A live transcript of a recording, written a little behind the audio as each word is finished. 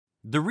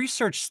The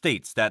research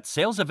states that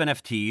sales of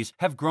NFTs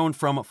have grown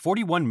from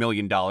 $41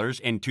 million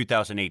in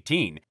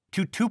 2018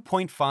 to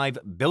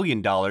 $2.5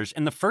 billion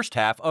in the first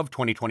half of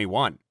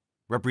 2021,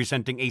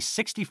 representing a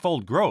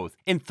 60-fold growth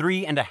in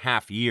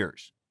 3.5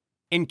 years.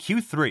 In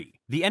Q3,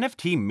 the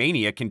NFT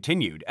mania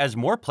continued as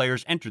more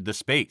players entered the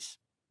space.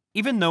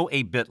 Even though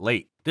a bit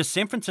late, the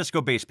San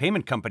Francisco-based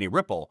payment company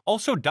Ripple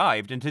also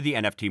dived into the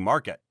NFT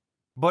market.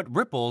 But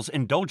Ripple's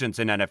indulgence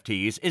in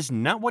NFTs is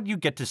not what you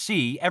get to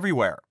see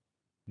everywhere.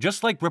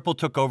 Just like Ripple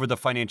took over the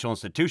financial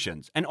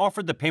institutions and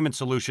offered the payment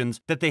solutions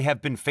that they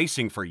have been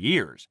facing for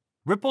years,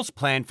 Ripple's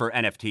plan for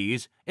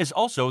NFTs is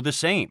also the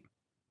same.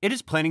 It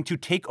is planning to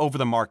take over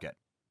the market.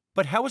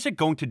 But how is it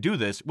going to do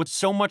this with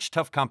so much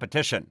tough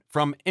competition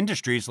from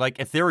industries like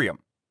Ethereum?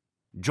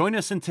 Join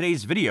us in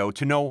today's video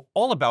to know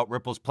all about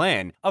Ripple's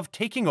plan of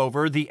taking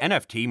over the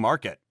NFT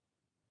market.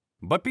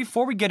 But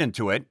before we get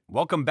into it,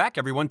 welcome back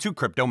everyone to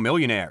Crypto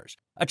Millionaires,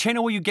 a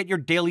channel where you get your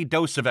daily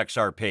dose of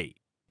XRP.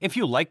 If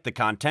you like the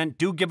content,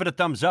 do give it a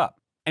thumbs up.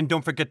 And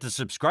don't forget to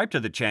subscribe to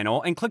the channel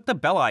and click the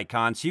bell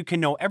icon so you can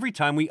know every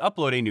time we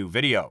upload a new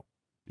video.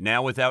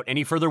 Now, without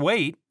any further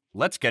wait,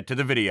 let's get to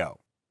the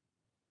video.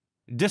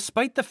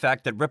 Despite the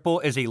fact that Ripple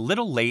is a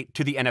little late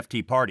to the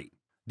NFT party,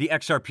 the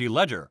XRP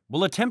ledger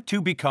will attempt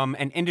to become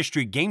an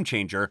industry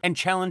game-changer and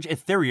challenge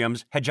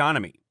Ethereum's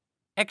hegemony.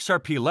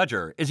 XRP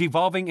Ledger is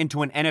evolving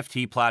into an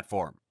NFT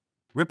platform.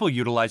 Ripple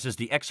utilizes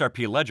the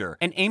XRP ledger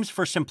and aims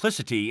for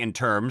simplicity in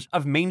terms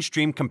of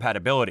mainstream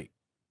compatibility.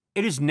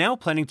 It is now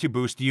planning to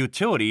boost the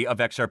utility of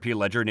XRP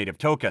Ledger native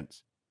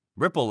tokens.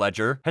 Ripple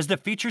Ledger has the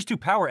features to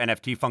power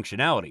NFT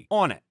functionality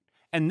on it,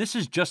 and this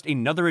is just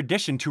another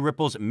addition to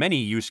Ripple's many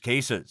use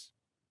cases.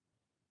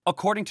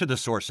 According to the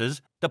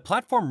sources, the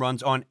platform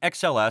runs on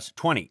XLS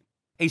 20,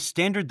 a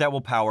standard that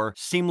will power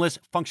seamless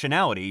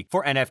functionality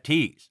for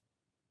NFTs.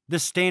 The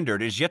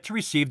standard is yet to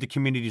receive the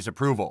community's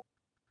approval.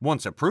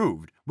 Once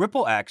approved,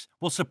 RippleX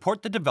will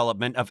support the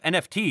development of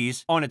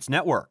NFTs on its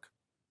network.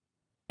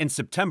 In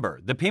September,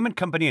 the payment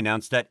company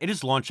announced that it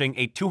is launching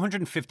a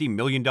 $250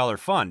 million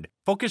fund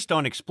focused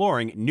on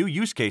exploring new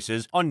use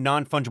cases on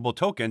non-fungible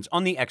tokens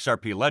on the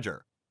XRP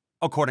ledger.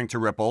 According to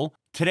Ripple,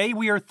 today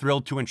we are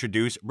thrilled to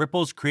introduce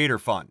Ripple's Creator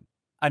Fund,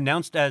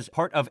 announced as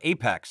part of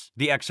Apex,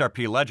 the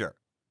XRP ledger.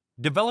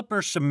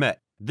 Developers submit.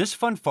 This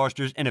fund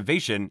fosters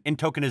innovation in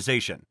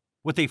tokenization,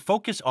 with a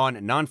focus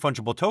on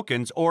non-fungible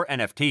tokens or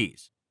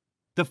NFTs.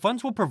 The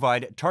funds will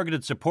provide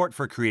targeted support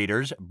for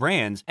creators,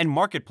 brands, and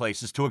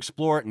marketplaces to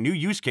explore new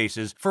use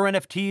cases for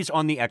NFTs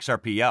on the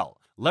XRPL,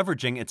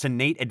 leveraging its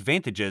innate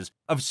advantages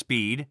of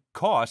speed,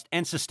 cost,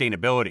 and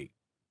sustainability.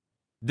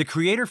 The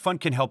Creator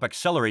Fund can help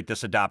accelerate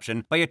this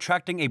adoption by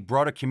attracting a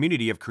broader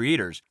community of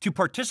creators to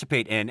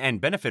participate in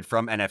and benefit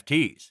from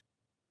NFTs.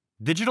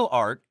 Digital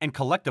art and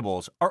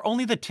collectibles are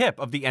only the tip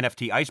of the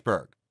NFT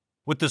iceberg.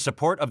 With the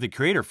support of the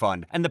Creator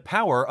Fund and the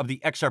power of the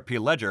XRP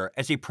Ledger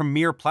as a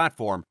premier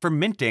platform for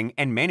minting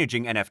and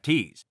managing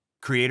NFTs,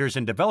 creators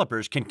and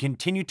developers can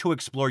continue to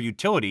explore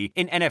utility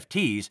in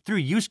NFTs through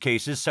use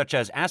cases such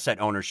as asset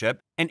ownership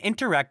and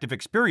interactive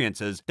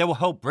experiences that will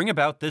help bring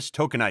about this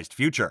tokenized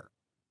future.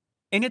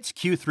 In its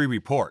Q3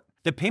 report,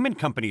 the payment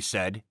company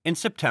said, in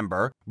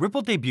September,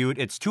 Ripple debuted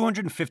its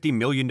 $250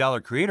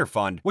 million Creator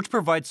Fund, which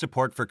provides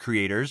support for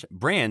creators,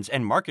 brands,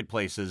 and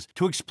marketplaces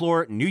to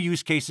explore new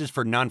use cases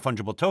for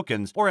non-fungible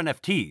tokens, or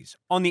NFTs,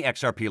 on the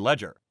XRP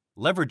ledger,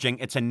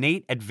 leveraging its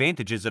innate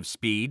advantages of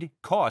speed,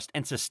 cost,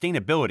 and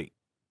sustainability.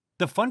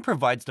 The fund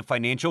provides the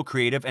financial,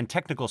 creative, and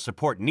technical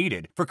support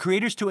needed for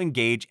creators to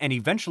engage and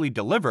eventually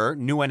deliver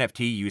new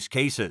NFT use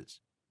cases.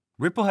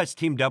 Ripple has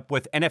teamed up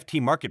with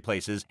NFT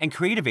marketplaces and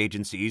creative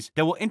agencies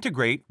that will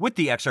integrate with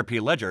the XRP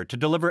ledger to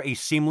deliver a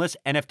seamless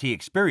NFT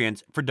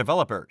experience for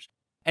developers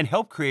and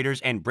help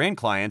creators and brand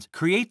clients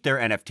create their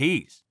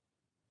NFTs.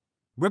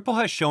 Ripple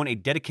has shown a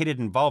dedicated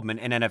involvement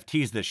in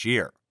NFTs this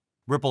year.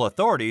 Ripple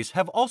authorities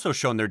have also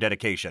shown their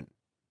dedication.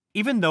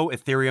 Even though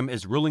Ethereum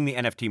is ruling the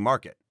NFT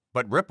market,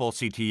 but Ripple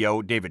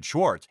CTO David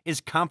Schwartz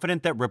is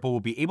confident that Ripple will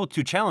be able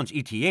to challenge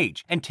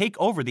ETH and take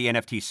over the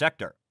NFT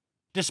sector.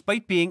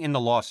 Despite being in the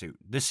lawsuit,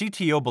 the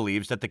CTO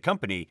believes that the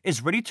company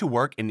is ready to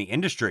work in the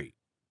industry.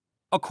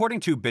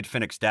 According to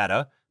Bitfinex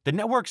data, the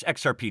network's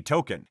XRP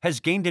token has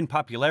gained in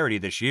popularity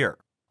this year,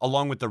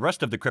 along with the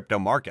rest of the crypto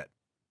market.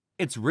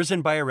 It's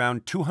risen by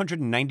around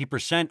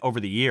 290% over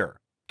the year,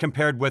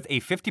 compared with a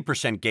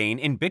 50% gain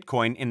in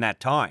Bitcoin in that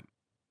time.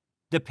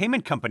 The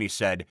payment company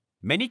said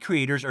many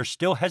creators are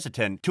still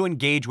hesitant to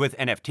engage with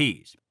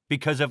NFTs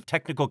because of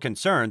technical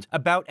concerns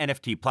about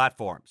NFT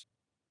platforms,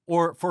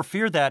 or for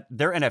fear that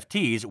their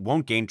NFTs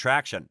won't gain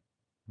traction.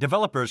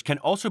 Developers can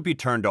also be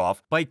turned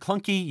off by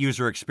clunky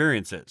user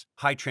experiences,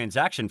 high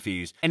transaction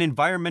fees, and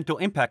environmental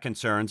impact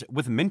concerns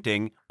with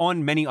minting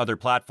on many other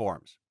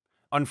platforms.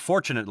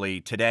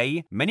 Unfortunately,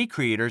 today, many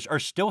creators are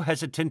still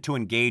hesitant to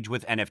engage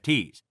with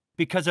NFTs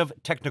because of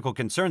technical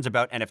concerns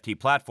about NFT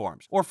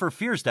platforms, or for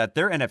fears that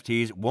their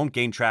NFTs won't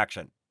gain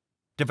traction.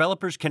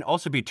 Developers can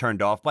also be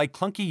turned off by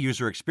clunky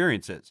user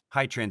experiences,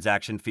 high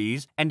transaction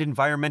fees, and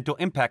environmental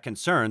impact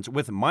concerns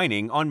with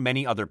mining on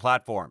many other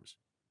platforms.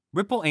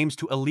 Ripple aims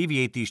to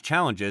alleviate these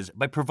challenges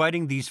by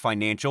providing these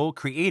financial,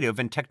 creative,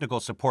 and technical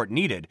support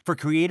needed for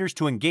creators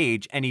to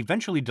engage and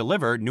eventually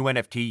deliver new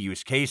NFT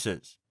use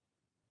cases.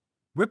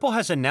 Ripple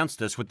has announced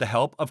this with the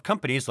help of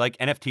companies like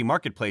NFT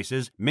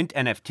marketplaces Mint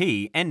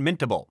NFT and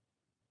Mintable.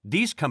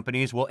 These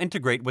companies will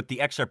integrate with the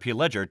XRP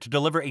ledger to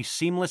deliver a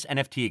seamless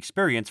NFT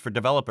experience for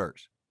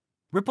developers.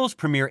 Ripple's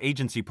premier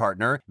agency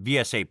partner,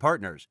 VSA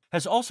Partners,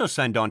 has also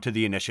signed on to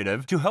the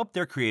initiative to help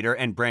their creator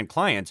and brand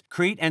clients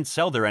create and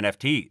sell their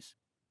NFTs.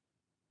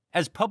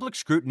 As public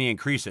scrutiny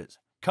increases,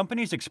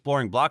 companies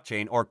exploring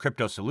blockchain or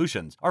crypto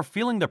solutions are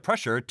feeling the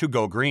pressure to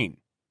go green.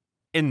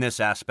 In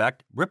this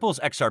aspect, Ripple's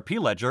XRP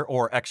ledger,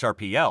 or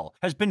XRPL,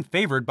 has been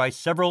favored by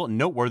several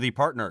noteworthy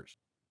partners.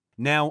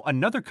 Now,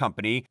 another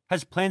company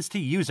has plans to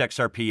use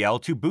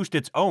XRPL to boost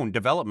its own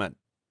development.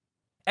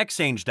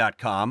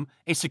 Exchange.com,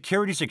 a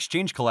securities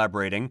exchange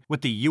collaborating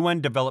with the UN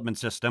Development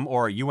System,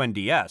 or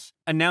UNDS,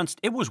 announced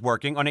it was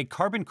working on a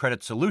carbon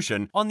credit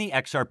solution on the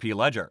XRP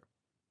ledger.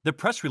 The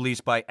press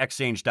release by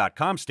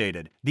Exchange.com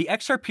stated, "The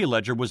XRP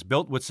ledger was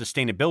built with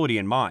sustainability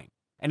in mind,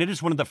 and it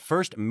is one of the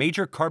first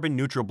major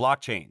carbon-neutral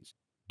blockchains.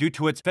 Due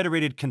to its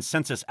federated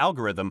consensus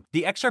algorithm,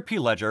 the XRP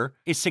ledger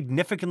is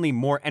significantly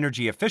more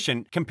energy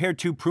efficient compared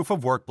to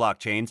proof-of-work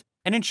blockchains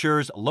and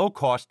ensures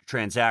low-cost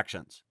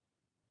transactions."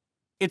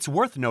 It's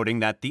worth noting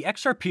that the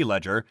XRP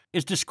ledger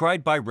is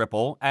described by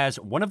Ripple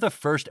as one of the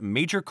first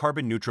major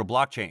carbon-neutral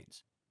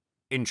blockchains.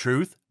 In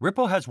truth,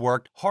 Ripple has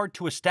worked hard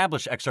to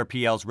establish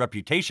XRPL's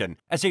reputation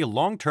as a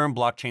long-term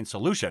blockchain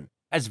solution,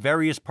 as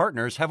various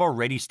partners have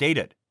already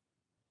stated.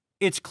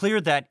 It's clear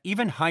that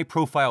even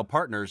high-profile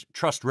partners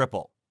trust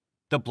Ripple.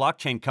 The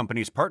blockchain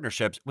company's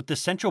partnerships with the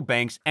central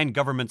banks and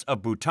governments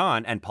of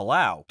Bhutan and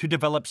Palau to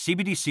develop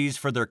CBDCs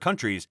for their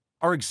countries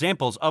are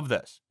examples of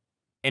this.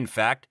 In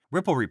fact,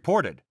 Ripple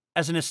reported,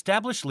 as an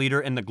established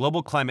leader in the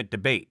global climate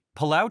debate,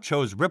 Palau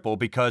chose Ripple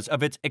because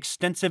of its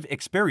extensive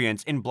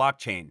experience in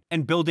blockchain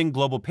and building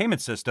global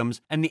payment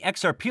systems, and the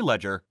XRP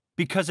ledger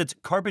because it's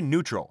carbon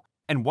neutral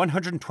and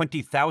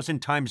 120,000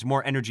 times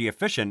more energy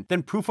efficient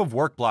than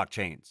proof-of-work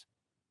blockchains.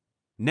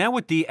 Now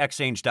with the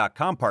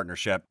Exchange.com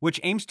partnership, which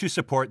aims to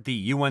support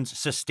the UN's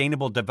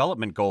Sustainable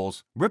Development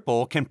Goals,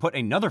 Ripple can put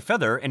another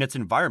feather in its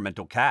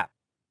environmental cap.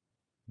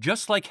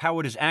 Just like how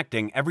it is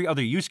acting every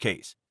other use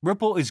case,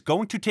 Ripple is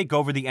going to take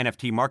over the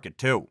NFT market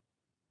too.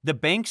 The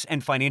banks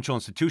and financial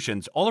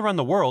institutions all around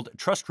the world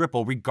trust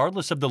Ripple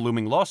regardless of the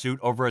looming lawsuit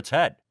over its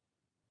head.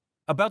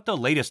 About the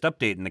latest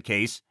update in the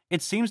case,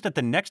 it seems that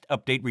the next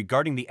update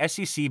regarding the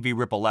SEC v.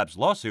 Ripple Labs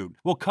lawsuit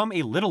will come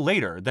a little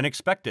later than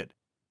expected.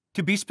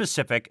 To be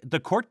specific,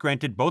 the court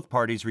granted both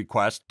parties'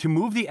 request to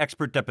move the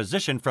expert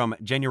deposition from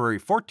January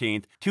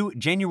 14th to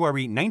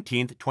January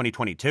 19th,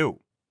 2022.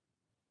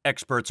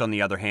 Experts, on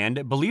the other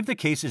hand, believe the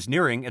case is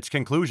nearing its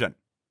conclusion.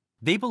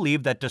 They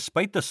believe that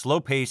despite the slow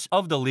pace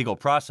of the legal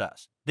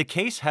process, the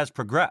case has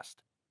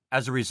progressed.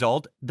 As a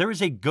result, there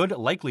is a good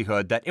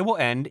likelihood that it will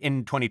end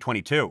in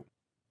 2022.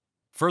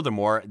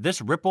 Furthermore,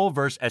 this Ripple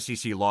vs.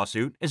 SEC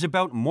lawsuit is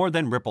about more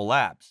than Ripple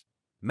Labs.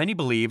 Many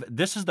believe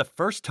this is the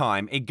first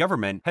time a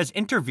government has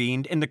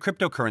intervened in the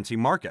cryptocurrency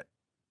market.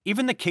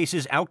 Even the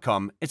case's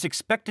outcome is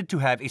expected to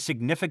have a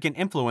significant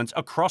influence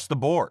across the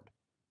board.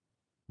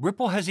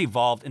 Ripple has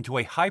evolved into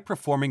a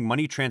high-performing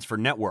money transfer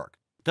network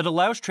that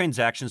allows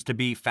transactions to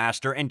be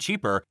faster and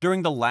cheaper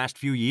during the last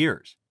few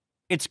years.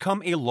 It's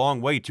come a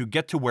long way to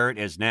get to where it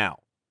is now,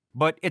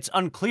 but it's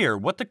unclear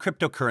what the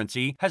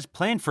cryptocurrency has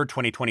planned for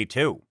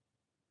 2022.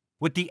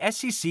 With the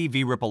SEC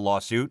v. Ripple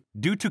lawsuit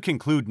due to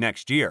conclude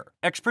next year,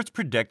 experts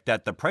predict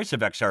that the price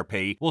of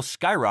XRP will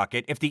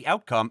skyrocket if the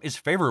outcome is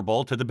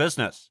favorable to the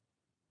business.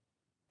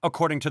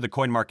 According to the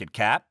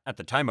CoinMarketCap, at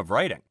the time of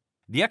writing,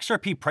 the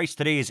XRP price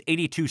today is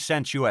 82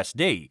 cents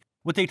USD,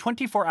 with a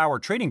 24-hour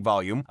trading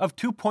volume of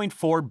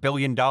 $2.4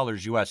 billion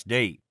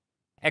USD.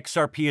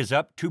 XRP is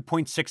up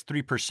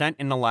 2.63%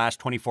 in the last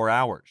 24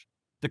 hours.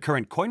 The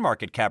current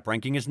CoinMarketCap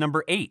ranking is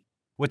number 8,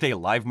 with a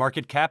live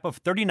market cap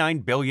of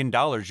 $39 billion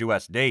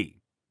USD.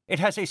 It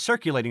has a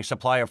circulating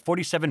supply of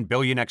 47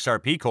 billion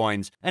XRP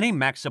coins and a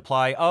max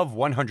supply of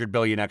 100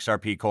 billion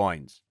XRP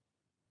coins.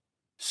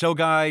 So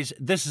guys,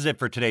 this is it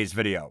for today's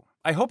video.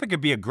 I hope it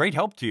could be a great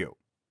help to you.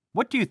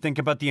 What do you think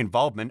about the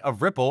involvement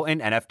of Ripple in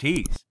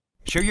NFTs?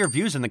 Share your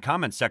views in the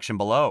comments section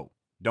below.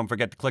 Don't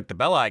forget to click the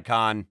bell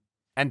icon,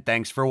 and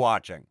thanks for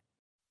watching.